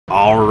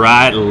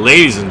Alright,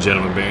 ladies and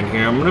gentlemen, Baron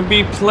here. I'm going to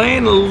be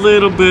playing a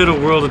little bit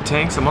of World of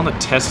Tanks. I'm on the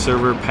test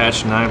server.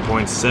 Patch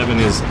 9.7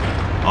 is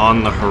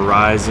on the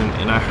horizon,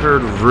 and I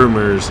heard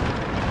rumors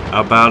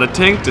about a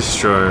tank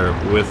destroyer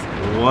with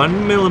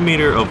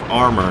 1mm of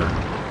armor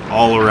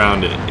all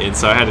around it. And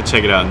so I had to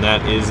check it out, and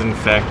that is in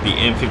fact the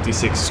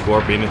M56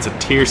 Scorpion. It's a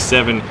tier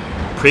 7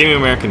 premium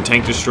American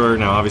tank destroyer.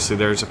 Now obviously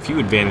there's a few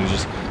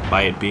advantages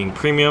by it being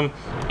premium,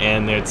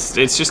 and it's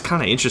just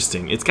kind of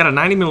interesting. It's got a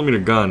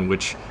 90mm gun,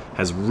 which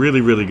has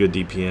really good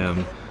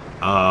DPM,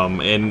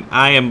 and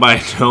I am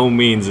by no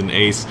means an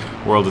ace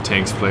World of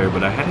Tanks player,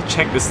 but I had to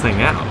check this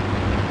thing out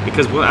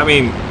because, well, I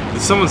mean,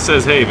 if someone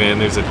says, hey man,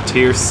 there's a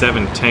tier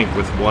 7 tank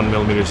with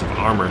 1mm of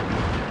armor,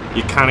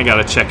 you kind of got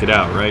to check it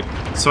out, right?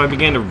 So I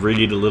began to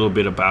read a little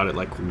bit about it,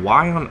 like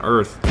why on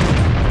earth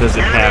does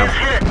it have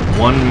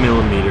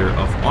 1mm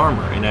of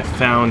armor? And I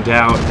found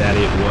out that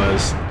it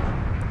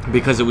was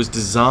because it was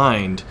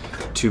designed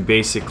to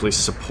basically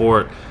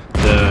support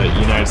the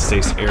United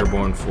States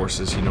Airborne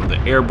Forces, you know, the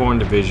airborne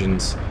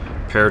divisions,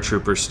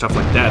 paratroopers, stuff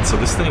like that. So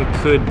this thing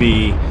could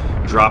be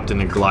dropped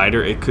in a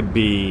glider, it could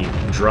be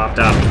dropped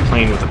out of the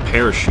plane with a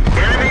parachute,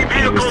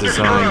 and it was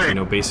designed, you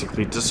know,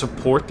 basically to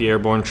support the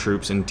airborne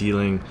troops in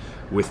dealing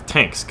with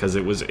tanks, because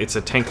it's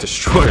a tank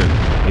destroyer.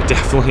 It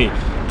definitely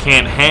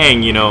can't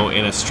hang, you know,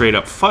 in a straight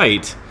up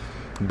fight,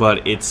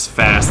 but it's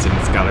fast and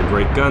it's got a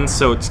great gun,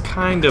 so it's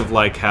kind of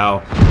like how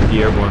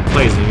the airborne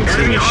plays. And you can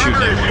see me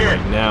shooting at one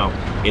right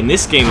now. In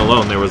this game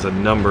alone, there was a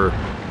number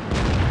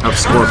of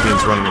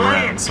Scorpions running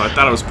around, so I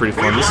thought it was pretty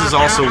fun. This is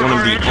also one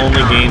of the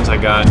only games I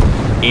got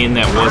in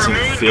that wasn't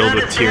filled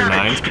with tier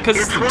 9s, because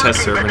it's the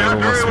test server and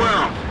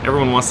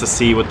everyone wants to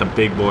see what the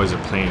big boys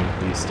are playing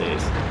these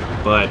days.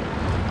 But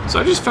so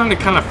I just found it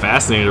kind of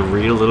fascinating to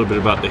read a little bit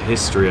about the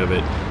history of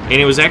it. And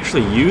it was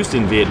actually used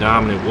in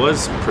Vietnam, and it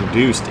was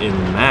produced in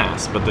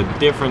mass, but the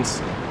difference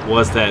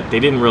was that they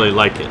didn't really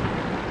like it.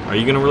 Are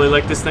you going to really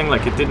like this thing?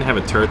 Like, it didn't have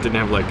a turret, didn't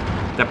have, like,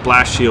 that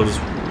blast shield is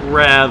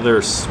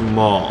rather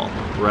small,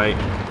 right?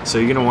 So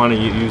you're going to want to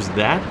use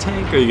that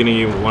tank, or you're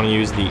going to want to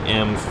use the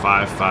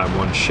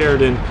M551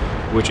 Sheridan,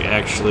 which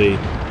actually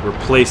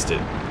replaced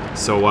it.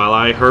 So while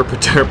I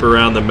herp-a-derp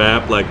around the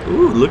map like,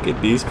 ooh, look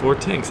at these 4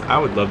 tanks, I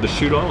would love to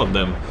shoot all of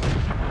them.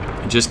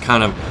 Just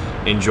kind of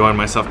enjoying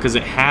myself, because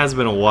it has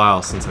been a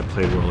while since I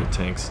played World of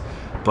Tanks.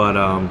 But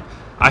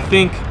I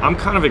think I'm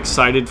kind of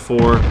excited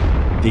for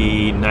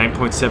the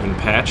 9.7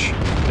 patch.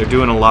 They're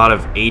doing a lot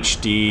of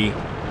HD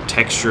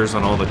textures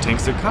on all the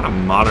tanks. They're kind of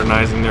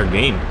modernizing their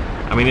game.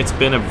 I mean, it's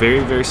been a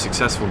very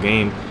successful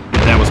game, and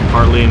that was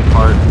partly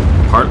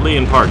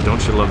in part,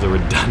 don't you love the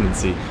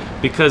redundancy,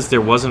 because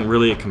there wasn't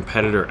really a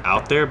competitor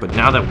out there. But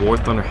now that War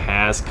Thunder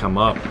has come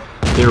up,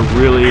 they're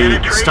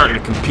really starting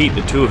to compete,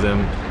 the two of them.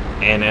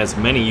 And as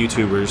many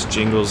YouTubers,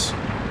 Jingles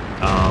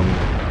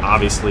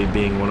obviously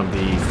being one of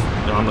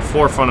on the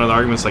forefront of the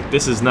arguments, like,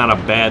 this is not a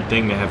bad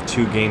thing to have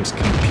 2 games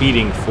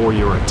competing for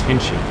your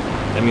attention.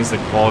 That means the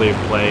quality of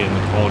play and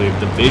the quality of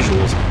the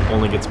visuals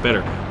only gets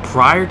better.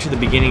 Prior to the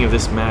beginning of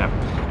this map,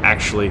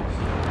 actually,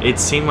 it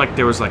seemed like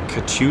there was like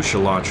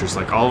Katyusha launchers.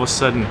 Like, all of a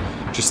sudden,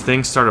 just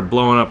things started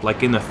blowing up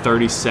like in the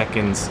 30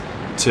 seconds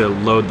to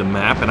load the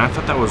map, and I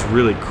thought that was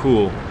really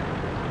cool.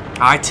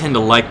 I tend to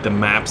like the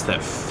maps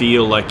that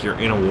feel like you're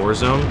in a war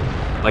zone.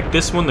 Like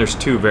this one, there's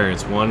 2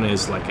 variants. One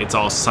is like it's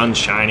all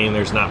sunshiny and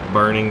there's not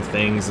burning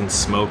things and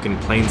smoke and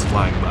planes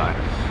flying by,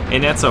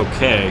 and that's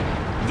okay.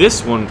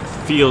 This one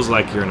feels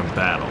like you're in a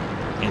battle,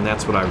 and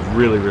that's what I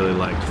really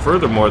liked.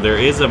 Furthermore, there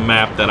is a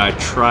map that I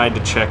tried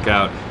to check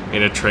out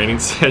in a training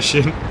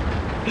session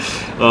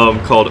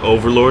called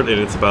Overlord,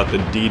 and it's about the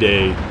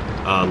D-Day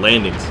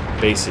landings,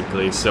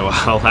 basically. So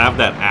I'll have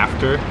that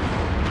after.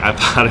 I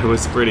thought it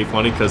was pretty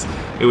funny because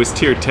it was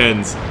tier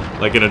 10s,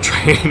 like in a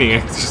training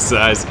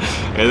exercise,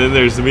 and then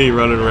there's me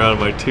running around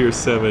my tier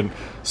 7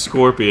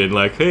 Scorpion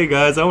like, hey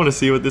guys, I want to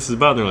see what this is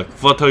about. And they're like,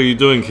 what are you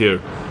doing here?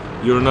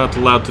 You're not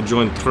allowed to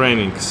join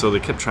training. So they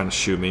kept trying to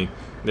shoot me.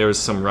 There was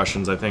some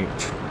Russians, I think,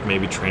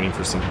 maybe training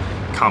for some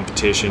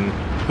competition.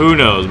 Who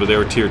knows, but they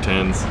were tier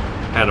 10s.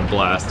 Had a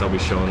blast. I'll be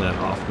showing that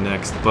off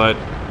next. But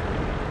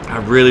I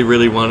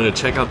really wanted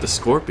to check out the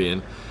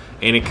Scorpion,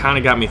 and it kind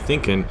of got me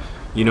thinking,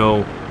 you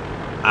know,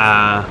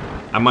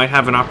 I might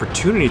have an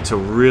opportunity to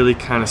really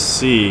kind of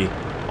see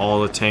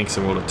all the tanks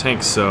in World of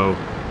Tanks. So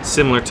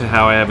similar to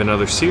how I have in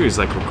other series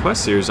like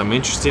Request Series, I'm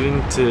interested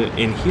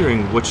in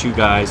hearing what you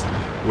guys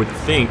would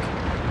think,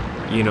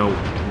 you know,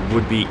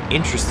 would be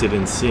interested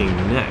in seeing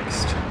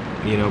next.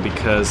 You know,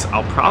 because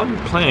I'll probably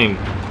be playing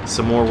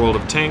some more World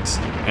of Tanks,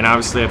 and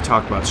obviously I've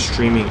talked about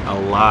streaming a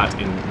lot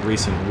in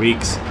recent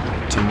weeks.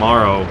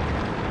 Tomorrow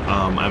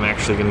I'm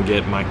actually going to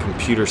get my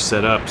computer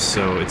set up,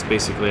 so it's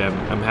basically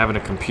I'm having a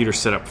computer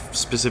set up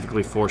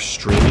specifically for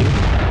streaming,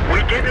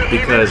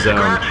 because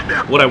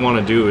what I want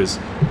to do is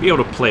be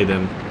able to play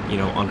them, you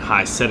know, on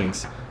high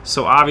settings.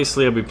 So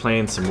obviously I'll be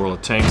playing some World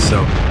of Tanks,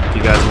 so if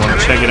you guys want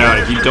to check it out,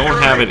 if you don't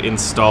have it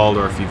installed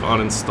or if you've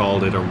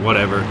uninstalled it or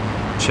whatever,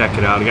 check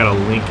it out. I got a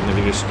link in the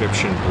video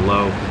description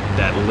below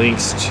that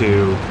links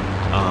to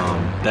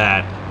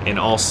that, and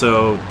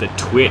also the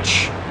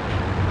Twitch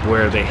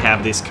where they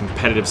have this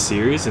competitive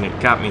series, and it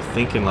got me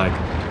thinking, like,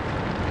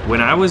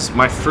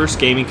 my first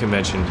gaming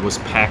convention was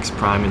PAX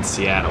Prime in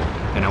Seattle,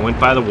 and I went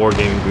by the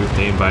Wargaming booth.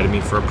 They invited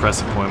me for a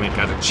press appointment,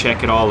 got to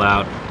check it all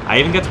out. I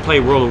even got to play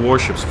World of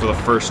Warships for the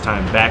first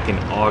time back in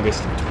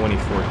August of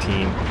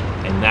 2014,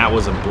 and that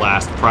was a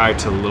blast prior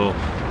to the little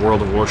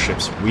World of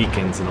Warships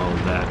weekends and all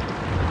of that.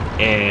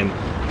 And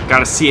got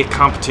to see a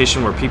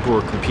competition where people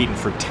were competing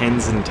for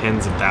tens and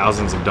tens of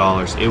thousands of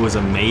dollars. It was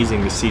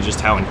amazing to see just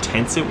how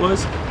intense it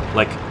was,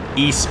 like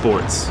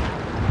esports.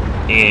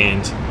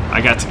 And I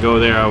got to go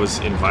there. I was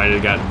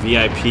invited, got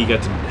VIP,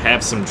 got to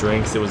have some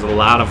drinks. It was a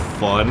lot of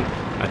fun.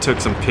 I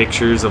took some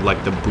pictures of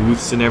like the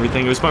booths and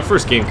everything. It was my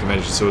first game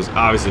convention, so it was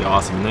obviously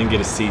awesome. And then get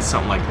to see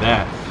something like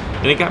that,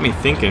 and it got me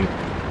thinking.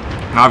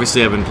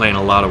 Obviously, I've been playing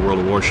a lot of World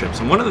of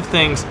Warships, and one of the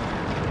things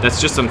that's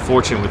just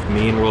unfortunate with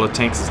me in World of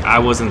Tanks is I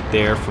wasn't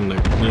there from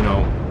the,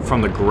 from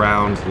the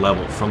ground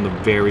level, from the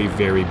very,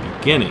 very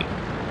beginning.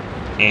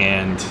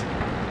 And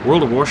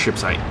World of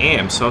Warships I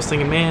am, so I was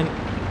thinking, man,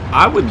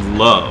 I would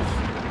love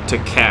to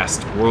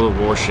cast World of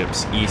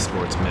Warships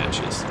esports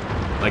matches.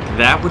 Like,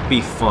 that would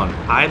be fun.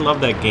 I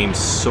love that game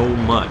so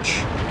much.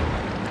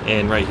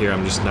 And right here,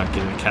 I'm just not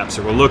getting a cap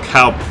circle. Look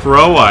how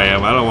pro I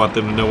am. I don't want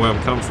them to know where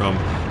I'm coming from.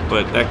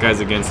 But that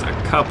guy's against a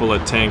couple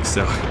of tanks,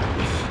 so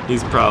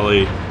he's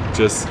probably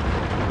just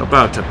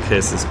about to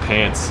piss his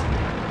pants.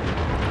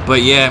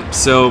 But yeah,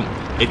 so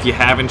if you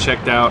haven't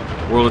checked out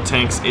World of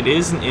Tanks, it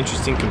is an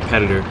interesting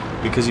competitor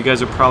because you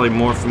guys are probably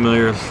more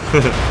familiar.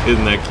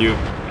 Isn't that cute?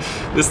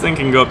 This thing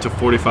can go up to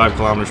 45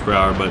 kilometers per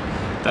hour, but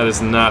that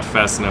is not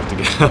fast enough to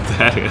get up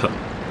that hill.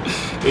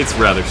 It's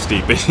rather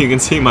steep, and you can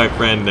see my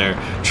friend there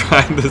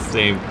trying the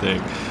same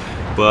thing.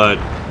 But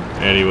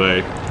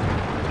anyway,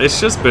 it's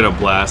just been a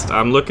blast.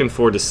 I'm looking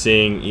forward to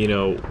seeing,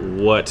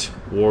 what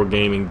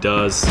Wargaming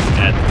does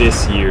at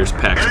this year's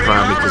PAX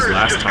Prime, because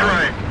last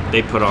time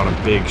they put on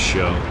a big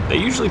show. They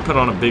usually put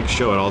on a big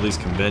show at all these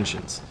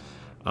conventions.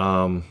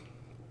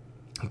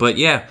 But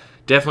yeah,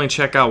 definitely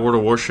check out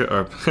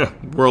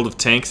World of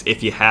Tanks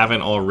if you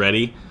haven't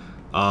already.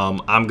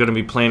 I'm going to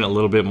be playing a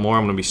little bit more.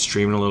 I'm going to be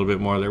streaming a little bit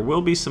more. There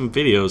will be some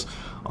videos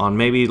on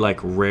maybe like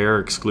rare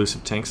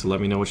exclusive tanks, so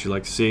let me know what you'd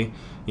like to see.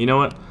 You know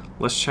what?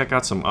 Let's check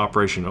out some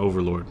Operation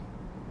Overlord.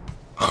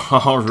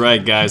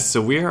 Alright guys,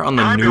 so we are on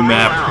the new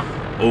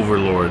map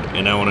Overlord,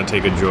 and I want to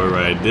take a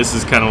joyride. This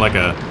is kind of like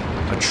a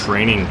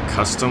training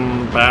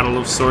custom battle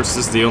of sorts.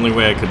 This is the only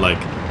way I could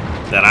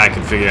that I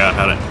could figure out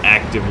how to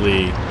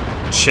actively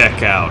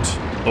check out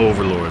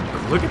Overlord.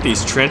 Look at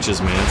these trenches,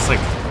 man. It's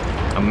like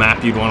a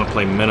map you'd want to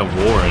play Men of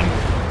War in.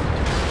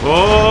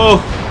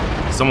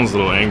 Oh! Someone's a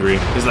little angry.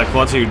 He's like,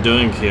 what are you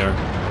doing here?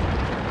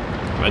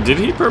 Did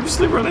he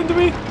purposely run into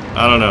me?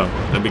 I don't know.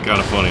 That'd be kind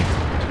of funny.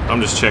 I'm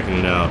just checking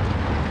it out.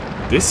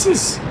 This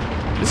is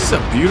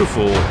a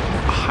beautiful,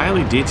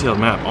 highly detailed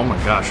map. Oh my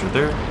gosh, are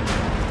there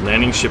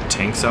landing ship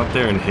tanks out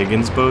there and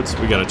Higgins boats?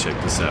 We gotta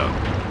check this out.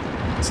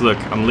 So look,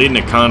 I'm leading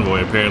a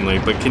convoy apparently,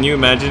 but can you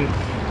imagine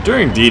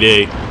during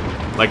D-Day,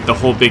 like the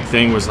whole big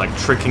thing was like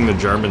tricking the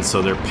Germans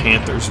so their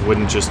Panthers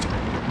wouldn't just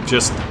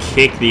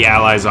kick the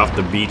Allies off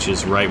the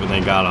beaches right when they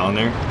got on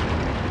there?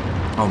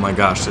 Oh my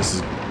gosh, this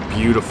is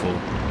beautiful.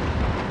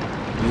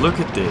 Look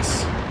at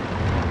this.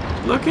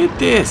 Look at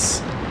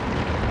this.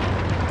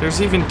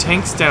 There's even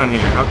tanks down here.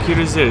 How cute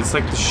is it? It's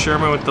like the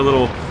Sherman with the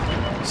little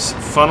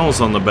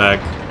funnels on the back.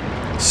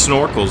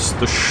 Snorkels.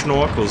 The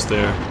schnorkels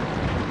there.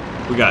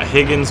 We got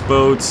Higgins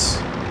boats.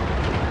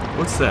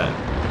 What's that?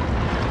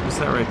 What's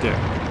that right there?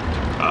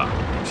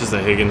 Ah, just a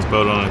Higgins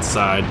boat on its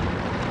side.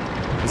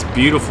 It's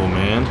beautiful,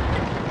 man.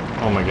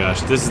 Oh my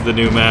gosh, this is the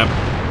new map.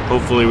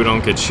 Hopefully we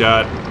don't get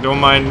shot. Don't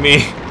mind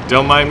me.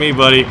 Don't mind me,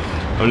 buddy.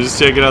 I'm just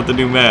checking out the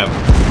new map.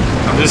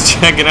 I'm just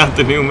checking out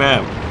the new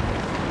map.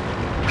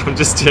 I'm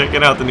just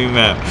checking out the new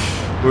map.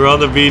 We're on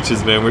the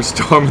beaches, man. We're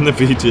storming the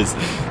beaches.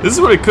 This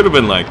is what it could have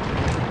been like.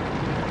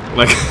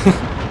 Like,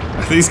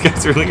 are these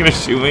guys really gonna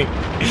shoot me?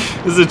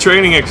 This is a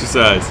training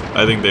exercise.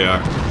 I think they are.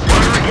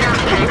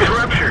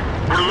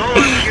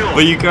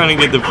 But you kind of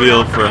get the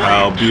feel for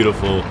how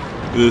beautiful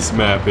this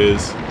map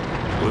is.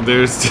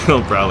 They're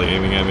still probably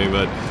aiming at me,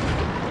 but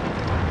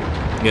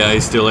yeah,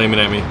 he's still aiming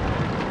at me.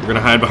 We're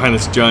gonna hide behind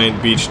this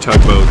giant beach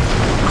tugboat.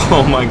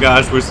 Oh my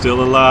gosh, we're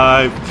still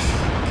alive.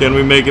 Can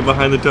we make it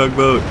behind the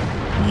tugboat?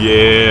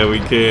 Yeah, we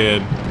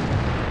can.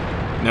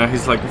 Now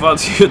he's like,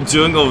 what are you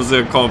doing over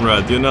there,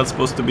 comrade? You're not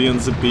supposed to be on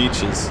the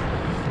beaches.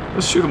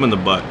 Let's shoot him in the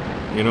butt.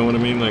 You know what I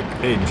mean? Like,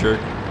 hey, jerk.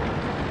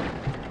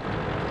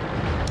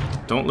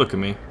 Don't look at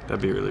me.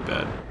 That'd be really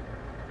bad.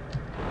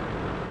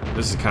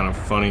 This is kind of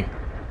funny.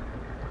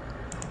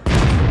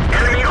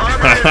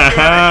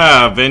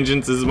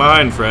 Vengeance is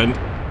mine, friend.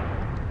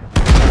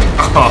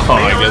 Oh,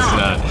 I guess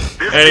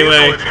not.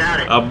 Anyway,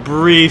 a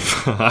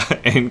brief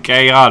and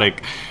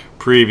chaotic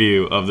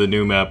preview of the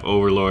new map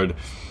Overlord.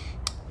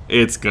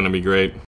 It's gonna be great.